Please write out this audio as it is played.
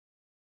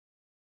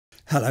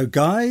Hello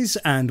guys,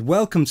 and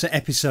welcome to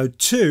episode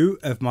 2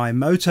 of my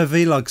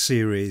Motovlog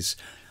series.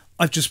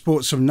 I've just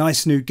bought some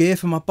nice new gear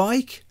for my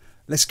bike.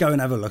 Let's go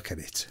and have a look at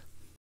it.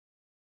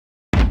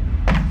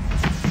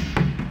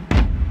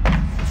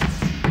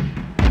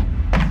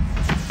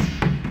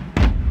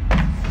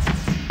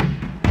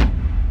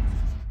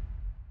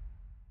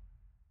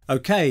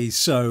 Okay,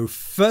 so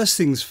first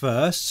things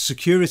first,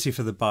 security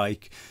for the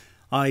bike.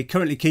 I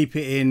currently keep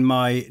it in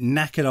my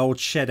knackered old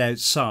shed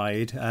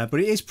outside, but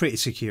it is pretty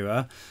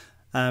secure.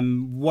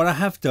 What I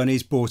have done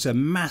is bought a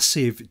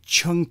massive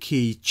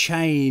chunky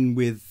chain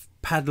with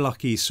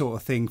padlocky sort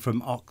of thing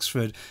from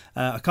Oxford.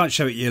 I can't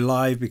show it you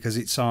live because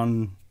it's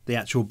on the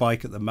actual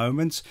bike at the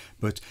moment,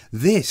 but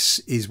this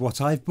is what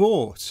I've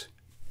bought.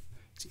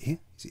 Is it here?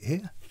 Is it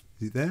here?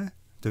 Is it there?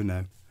 Don't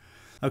know.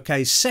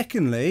 Okay,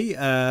 secondly,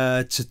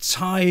 to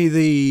tie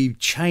the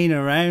chain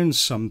around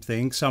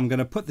something, so I'm going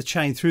to put the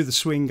chain through the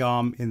swing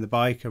arm in the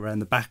bike around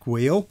the back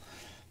wheel,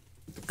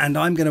 and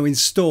I'm going to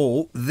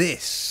install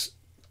this.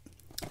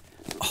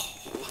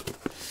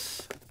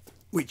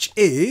 Which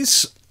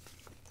is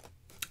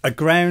a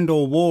ground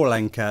or wall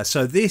anchor.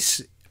 So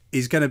this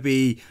is going to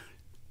be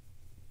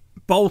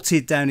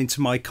bolted down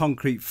into my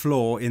concrete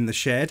floor in the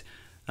shed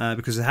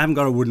because I haven't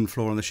got a wooden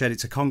floor on the shed,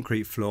 it's a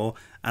concrete floor,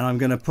 and I'm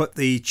going to put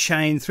the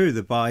chain through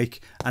the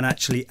bike and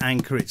actually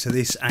anchor it to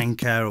this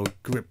anchor, or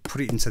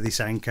put it into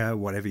this anchor,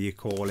 whatever you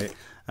call it.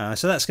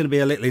 So that's going to be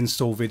a little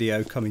install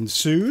video coming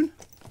soon.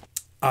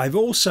 I've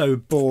also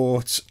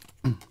bought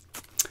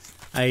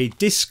a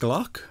disc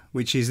lock,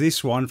 which is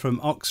this one from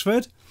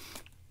Oxford.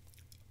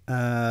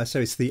 So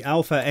it's the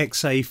Alpha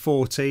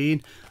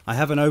XA14. I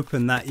haven't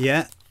opened that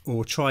yet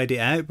or tried it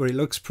out, but it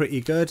looks pretty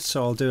good,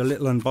 so I'll do a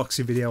little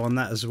unboxing video on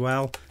that as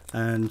well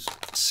and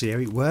see how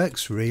it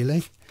works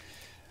really.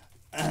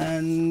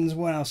 And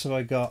what else have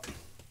I got?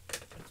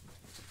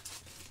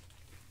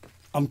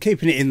 I'm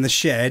keeping it in the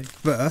shed,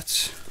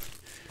 but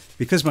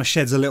because my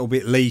shed's a little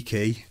bit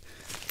leaky,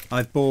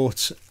 I've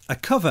bought a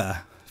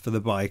cover for the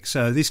bike.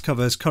 So this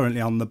cover is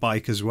currently on the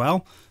bike as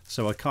well,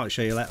 so I can't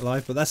show you that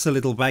live, but that's the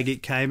little bag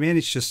it came in.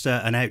 It's just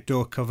an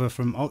outdoor cover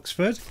from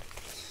Oxford.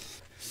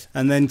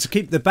 And then to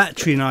keep the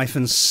battery nice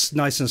and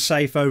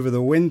safe over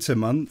the winter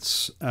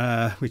months,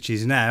 which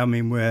is now, I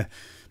mean we're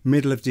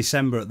middle of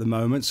December at the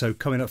moment, so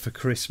coming up for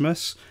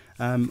Christmas,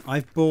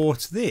 I've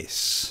bought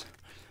this,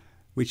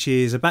 which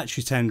is a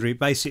battery tender. It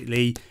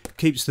basically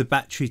keeps the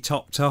battery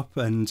topped up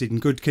and in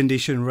good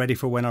condition, ready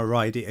for when I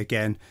ride it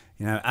again,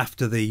 you know,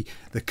 after the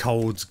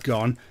cold's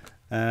gone.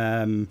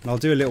 I'll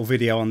do a little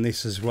video on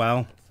this as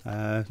well.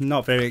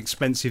 Not very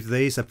expensive,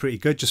 these are pretty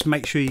good. Just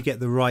make sure you get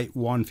the right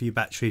one for your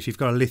battery. If you've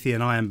got a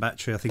lithium ion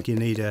battery, I think you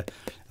need a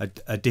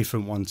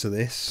different one to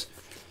this.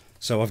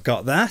 So I've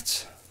got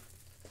that.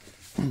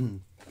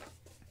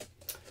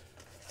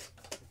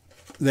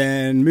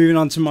 Then moving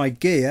on to my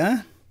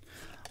gear,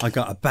 I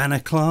got a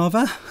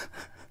Balaclava.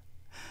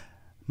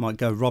 Might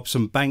go rob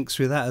some banks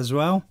with that as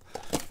well.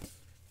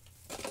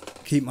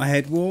 Keep my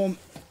head warm.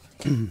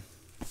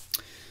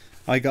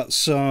 I got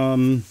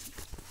some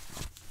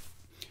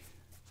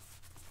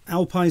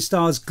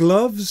Alpinestars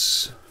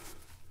gloves.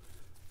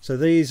 So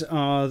these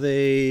are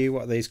the,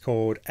 what are these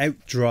called?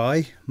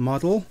 OutDry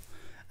model.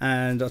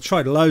 And I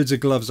tried loads of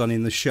gloves on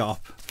in the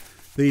shop.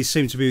 These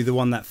seem to be the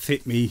one that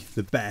fit me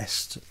the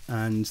best,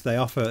 and they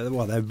offer,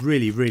 well, they're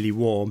really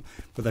warm,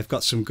 but they've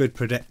got some good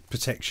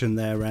protection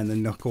there around the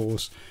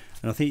knuckles,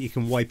 and I think you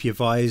can wipe your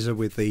visor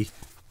with the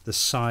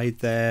side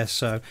there.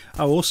 So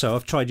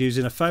I've tried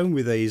using a phone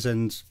with these,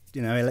 and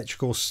you know,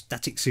 electrical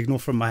static signal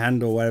from my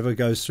hand or wherever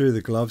goes through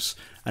the gloves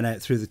and out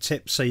through the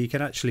tips, so you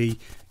can actually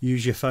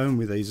use your phone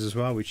with these as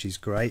well, which is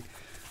great.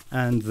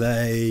 And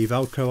they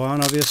velcro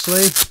on,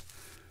 obviously.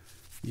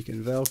 You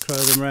can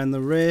velcro them around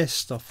the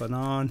wrist, off and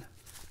on.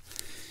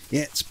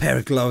 Yeah, it's a pair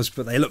of gloves,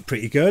 but they look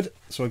pretty good,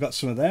 so I got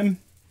some of them.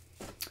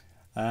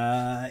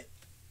 And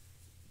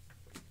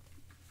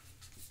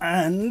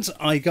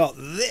I got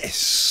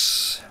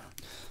this.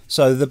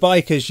 So the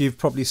bike, as you've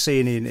probably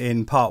seen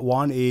in part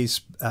 1,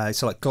 is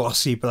it's like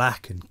glossy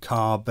black and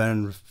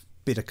carbon,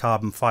 bit of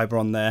carbon fibre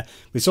on there.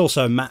 But it's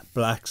also matte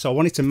black, so I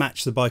wanted to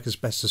match the bike as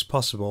best as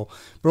possible,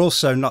 but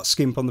also not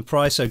skimp on the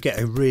price, so get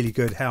a really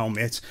good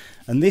helmet.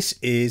 And this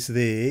is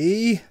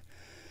the...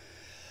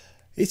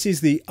 It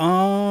is the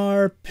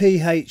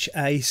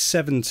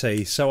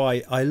RPHA70. So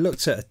I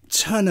looked at a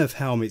ton of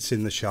helmets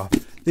in the shop.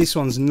 This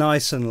one's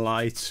nice and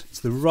light. It's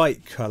the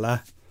right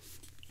colour.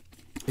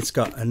 It's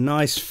got a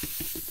nice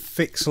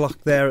fix lock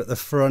there at the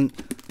front.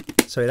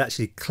 So it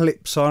actually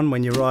clips on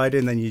when you're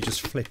riding, then you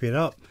just flip it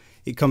up.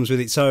 It comes with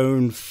its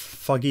own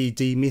foggy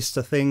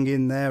demister thing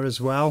in there as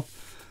well.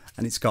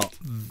 And it's got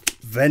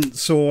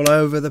vents all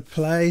over the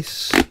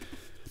place.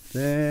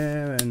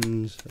 There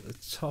and at the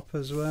top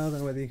as well. I don't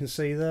know whether you can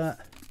see that.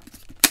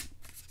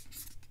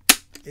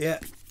 Yeah,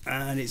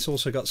 and it's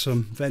also got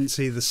some vents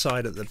either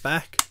side at the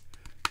back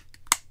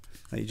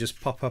that you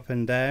just pop up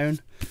and down.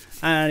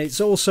 And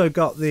it's also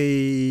got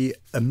the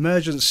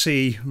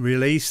emergency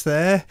release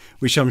there,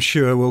 which I'm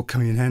sure will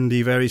come in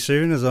handy very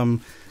soon as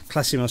I'm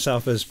classing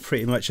myself as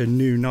pretty much a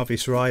new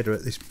novice rider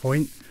at this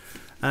point.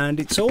 And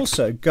it's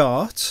also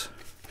got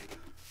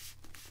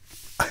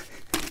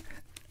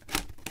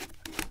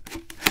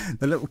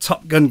the little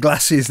Top Gun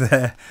glasses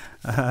there,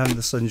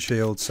 the sun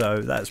shield, so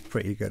that's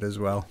pretty good as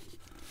well.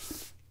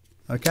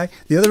 Okay,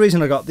 the other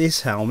reason I got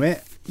this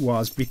helmet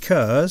was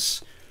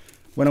because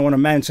when I want to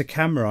mount a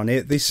camera on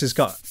it, this has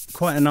got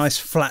quite a nice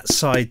flat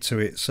side to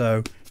it,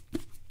 so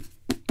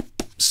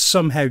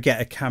somehow get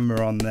a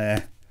camera on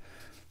there,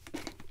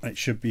 it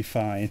should be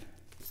fine.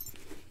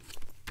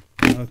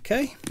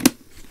 Okay.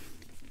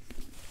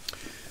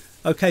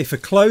 Okay, for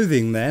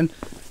clothing then,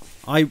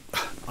 I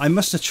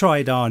must have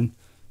tried on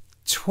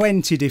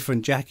 20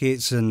 different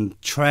jackets and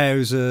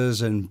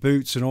trousers and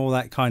boots and all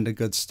that kind of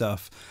good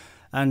stuff,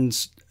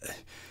 and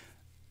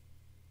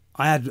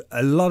I had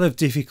a lot of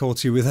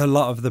difficulty with a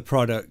lot of the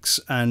products,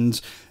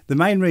 and the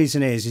main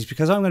reason is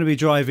because I'm going to be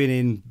driving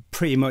in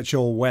pretty much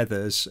all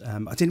weathers.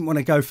 I didn't want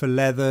to go for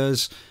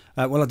leathers.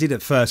 Well, I did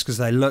at first because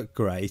they look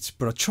great,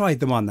 but I tried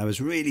them on. They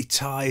was really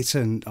tight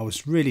and I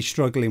was really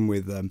struggling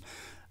with them.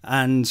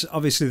 And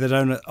obviously they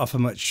don't offer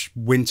much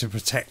winter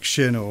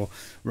protection or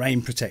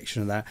rain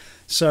protection of that.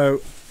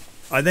 So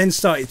I then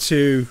started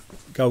to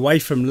go away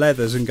from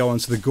leathers and go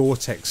onto the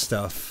Gore-Tex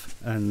stuff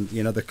and,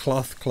 you know, the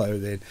cloth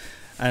clothing.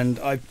 And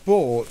I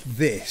bought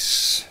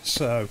this.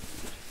 So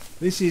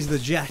this is the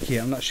jacket.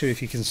 I'm not sure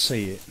if you can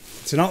see it.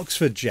 It's an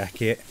Oxford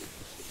jacket.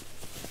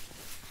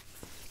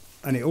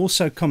 And it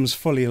also comes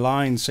fully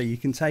lined, so you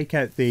can take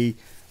out the,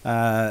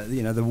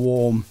 you know, the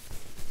warm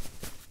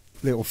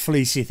little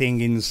fleecy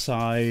thing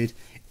inside.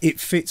 It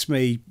fits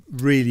me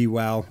really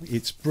well.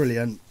 It's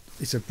brilliant.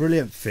 It's a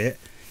brilliant fit.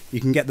 You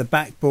can get the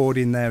backboard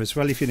in there as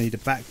well if you need a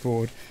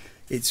backboard.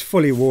 It's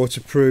fully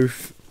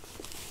waterproof,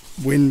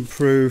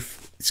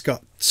 windproof. It's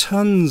got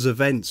tons of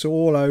vents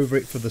all over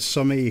it for the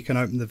summer. You can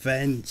open the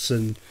vents,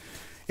 and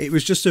it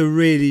was just a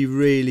really,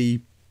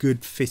 really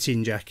good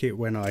fitting jacket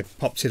when I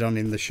popped it on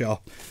in the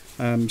shop.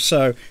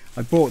 So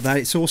I bought that.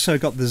 It's also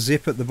got the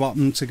zip at the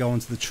bottom to go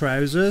onto the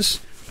trousers.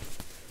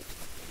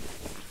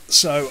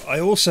 So I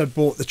also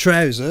bought the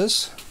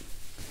trousers.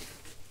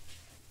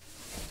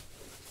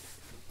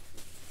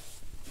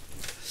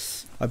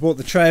 I bought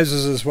the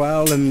trousers as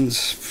well, and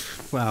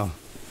well,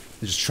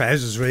 they're just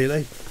trousers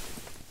really.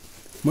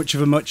 Much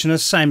of a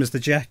muchness, same as the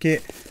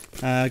jacket.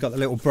 Got the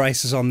little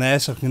braces on there,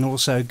 so I can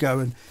also go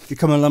and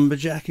become a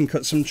lumberjack and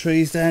cut some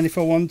trees down if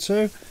I want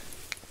to.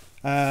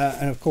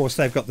 And of course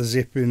they've got the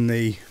zip in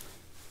the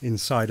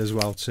inside as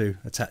well to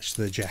attach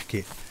to the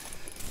jacket.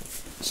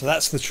 So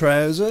that's the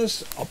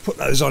trousers. I'll put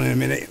those on in a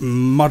minute and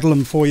model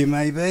them for you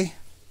maybe.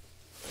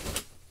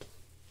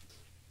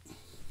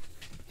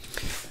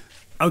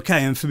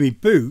 Okay, and for me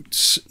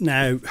boots,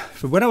 now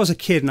for when I was a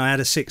kid and I had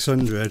a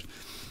 600,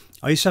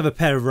 I used to have a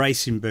pair of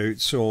racing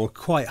boots or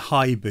quite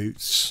high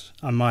boots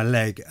on my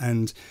leg,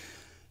 and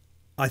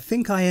I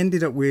think I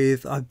ended up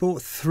with, I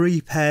bought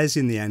 3 pairs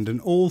in the end, and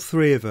all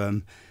 3 of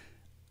them,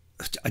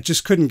 I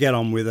just couldn't get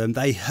on with them.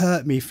 They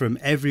hurt me from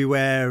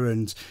everywhere,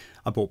 and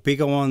I bought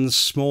bigger ones,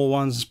 small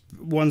ones,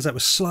 ones that were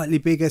slightly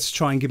bigger to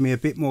try and give me a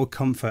bit more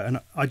comfort, and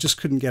I just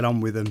couldn't get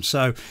on with them.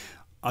 So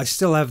I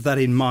still have that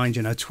in mind,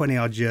 you know, 20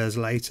 odd years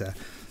later.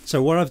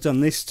 So what I've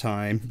done this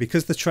time,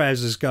 because the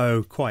trousers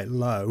go quite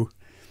low,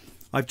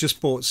 I've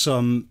just bought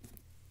some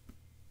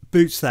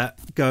boots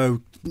that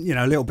go, you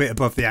know, a little bit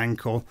above the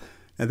ankle.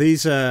 Now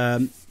these are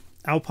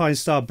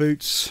Alpinestars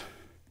boots.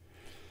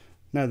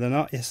 No, they're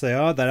not. Yes, they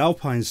are. They're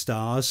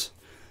Alpinestars.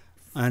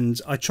 And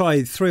I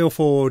tried 3 or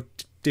 4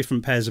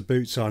 different pairs of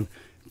boots on.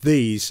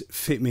 These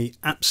fit me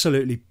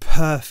absolutely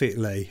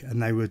perfectly,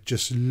 and they were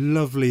just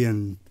lovely,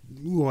 and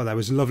oh, that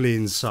was lovely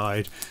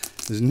inside.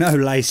 There's no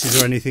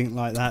laces or anything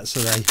like that,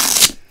 so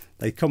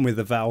they come with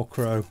the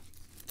Velcro.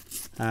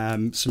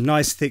 Some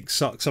nice thick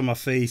socks on my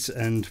feet,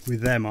 and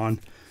with them on,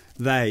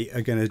 they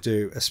are going to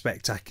do a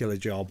spectacular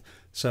job.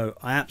 So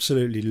I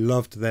absolutely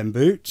loved them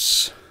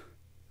boots,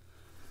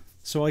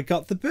 so I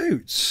got the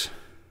boots.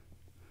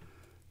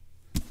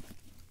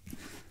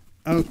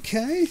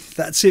 Okay,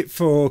 that's it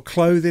for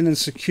clothing and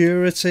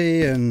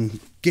security and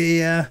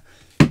gear.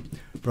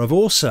 But I've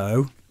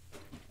also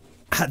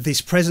had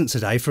this present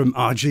today from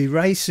RG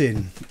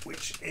Racing,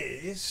 which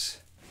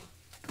is,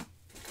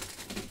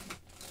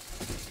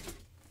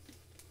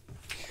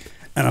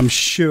 and I'm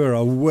sure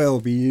I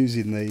will be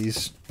using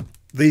these.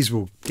 These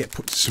will get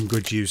put to some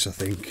good use, I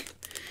think.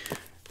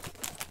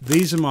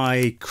 These are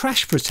my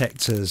crash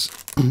protectors.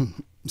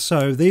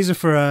 So these are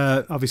for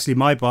obviously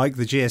my bike,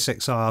 the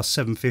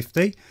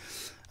GSX-R750,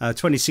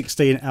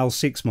 2016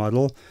 L6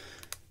 model.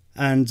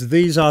 And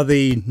these are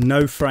the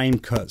no frame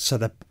cuts, so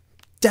they're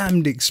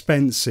damned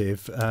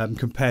expensive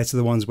compared to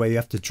the ones where you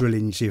have to drill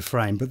into your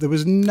frame. But there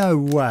was no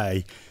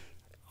way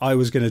I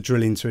was going to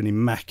drill into an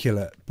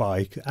immaculate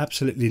bike,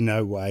 absolutely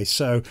no way.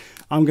 So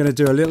I'm going to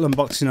do a little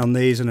unboxing on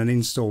these and an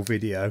install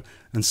video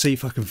and see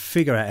if I can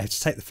figure out how to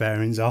take the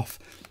fairings off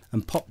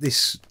and pop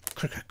this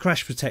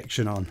crash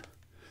protection on.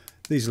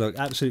 These look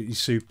absolutely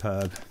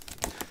superb.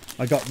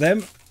 I got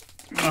them,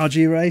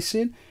 RG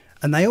Racing,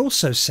 And they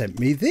also sent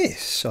me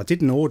this. I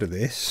didn't order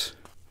this.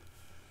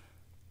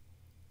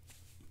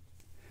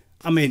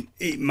 I mean,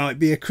 it might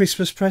be a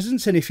Christmas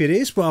present, and if it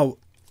is, well,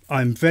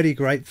 I'm very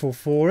grateful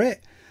for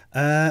it.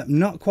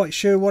 Not quite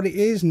sure what it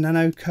is.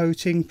 Nano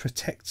coating,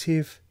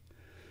 protective,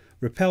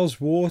 repels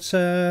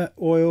water,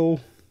 oil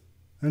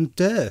and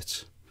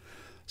dirt.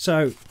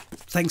 So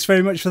thanks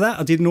very much for that.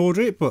 I didn't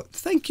order it, but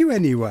thank you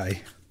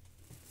anyway.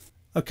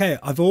 Okay,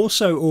 I've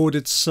also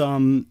ordered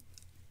some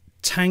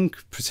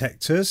tank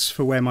protectors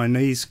for where my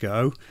knees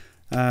go.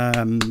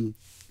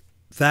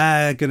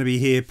 They're going to be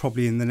here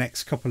probably in the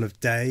next couple of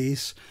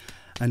days.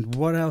 And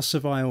what else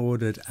have I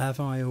ordered? Have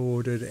I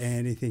ordered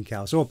anything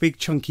else? Oh, a big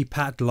chunky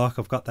padlock.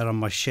 I've got that on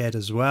my shed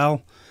as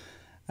well.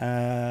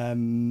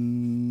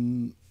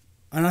 And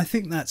I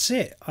think that's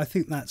it. I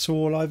think that's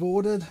all I've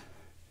ordered.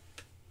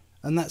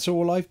 And that's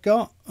all I've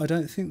got. I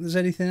don't think there's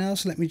anything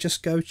else. Let me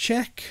just go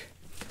check.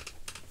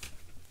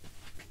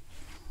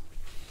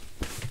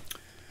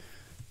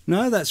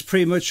 No, that's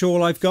pretty much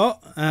all I've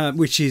got,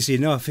 which is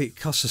enough. It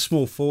costs a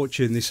small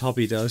fortune, this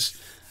hobby does.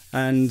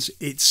 And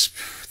it's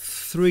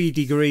 3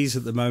 degrees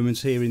at the moment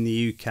here in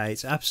the UK.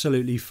 It's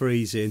absolutely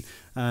freezing.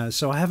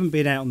 So I haven't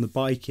been out on the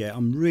bike yet.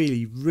 I'm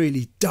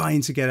really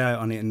dying to get out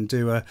on it and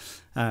do a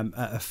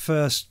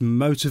first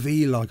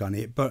Motovlog on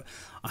it. But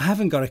I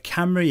haven't got a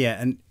camera yet.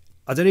 And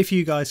I don't know if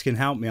you guys can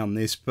help me on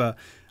this, but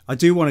I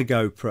do want a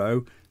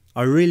GoPro.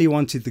 I really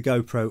wanted the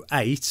GoPro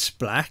 8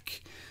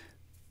 black.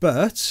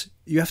 But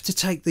you have to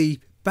take the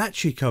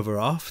battery cover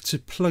off to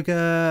plug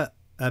a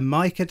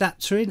mic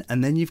adapter in.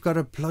 And then you've got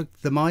to plug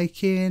the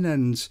mic in,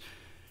 and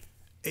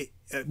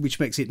which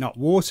makes it not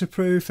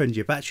waterproof, and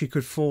your battery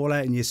could fall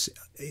out, and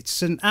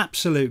it's an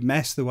absolute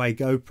mess the way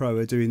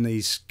GoPro are doing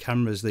these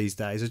cameras these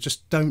days. I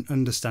just don't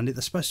understand it.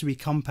 They're supposed to be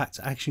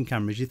compact action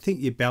cameras. You'd think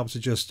you'd be able to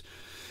just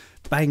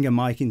bang a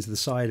mic into the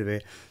side of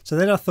it. So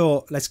then I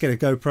thought, let's get a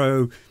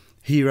GoPro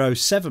Hero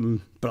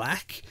 7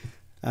 black,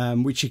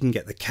 which you can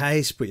get the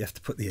case, but you have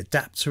to put the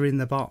adapter in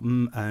the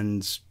bottom,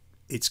 and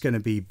it's going to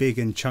be big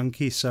and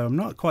chunky. So I'm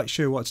not quite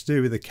sure what to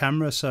do with the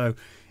camera. So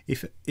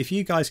if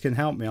you guys can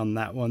help me on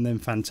that one, then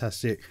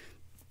fantastic.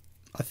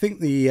 I think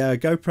the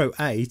GoPro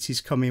 8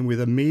 is coming with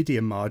a media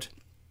mod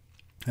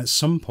at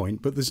some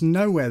point, but there's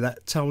nowhere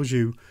that tells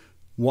you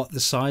what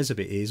the size of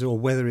it is, or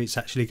whether it's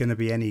actually going to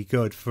be any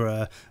good for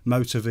a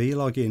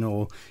motovlogging,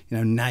 or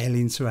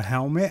nailing to a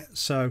helmet.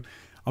 So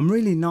I'm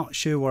really not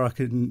sure what I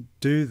can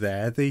do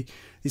there.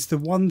 It's the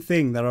one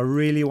thing that I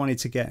really wanted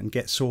to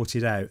get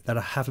sorted out that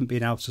I haven't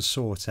been able to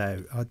sort out.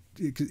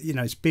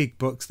 It's big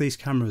bucks. These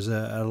cameras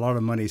are a lot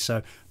of money, so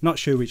I'm not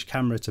sure which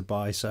camera to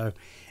buy. So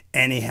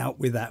any help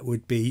with that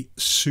would be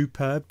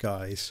superb,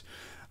 guys.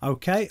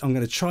 Okay, I'm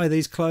going to try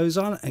these clothes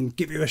on and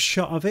give you a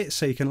shot of it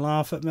so you can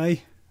laugh at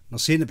me. I'll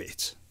see you in a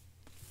bit.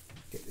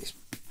 Get this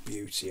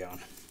beauty on.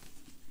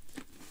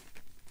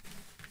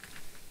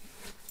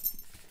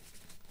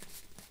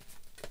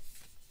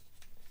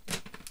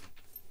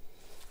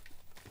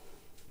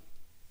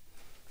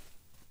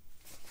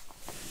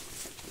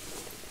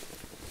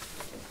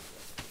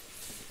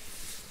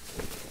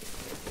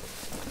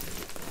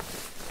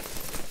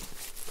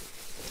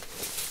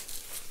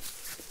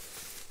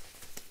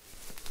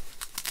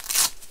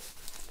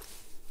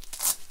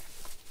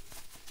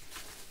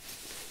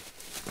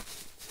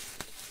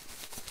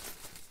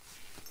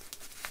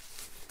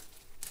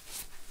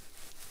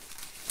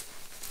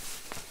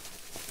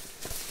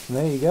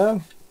 There you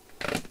go.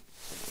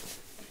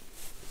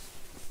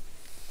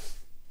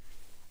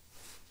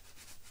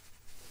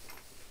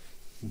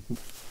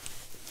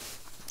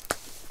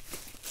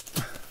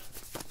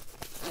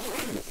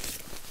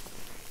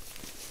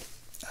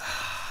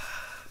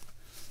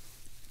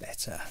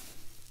 Better.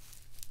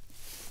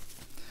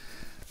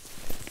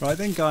 Right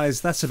then, guys,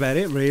 that's about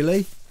it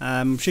really.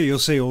 I'm sure you'll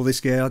see all this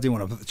gear. I didn't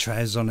want to put the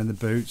trousers on and the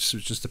boots. It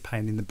was just a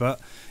pain in the butt.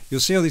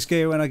 You'll see all this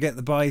gear when I get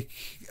the bike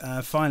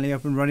finally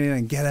up and running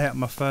and get out on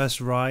my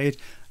first ride.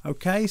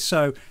 Okay,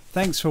 so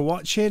thanks for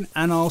watching,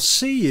 and I'll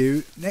see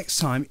you next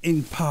time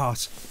in part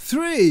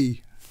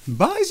 3.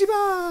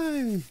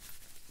 Bye-bye.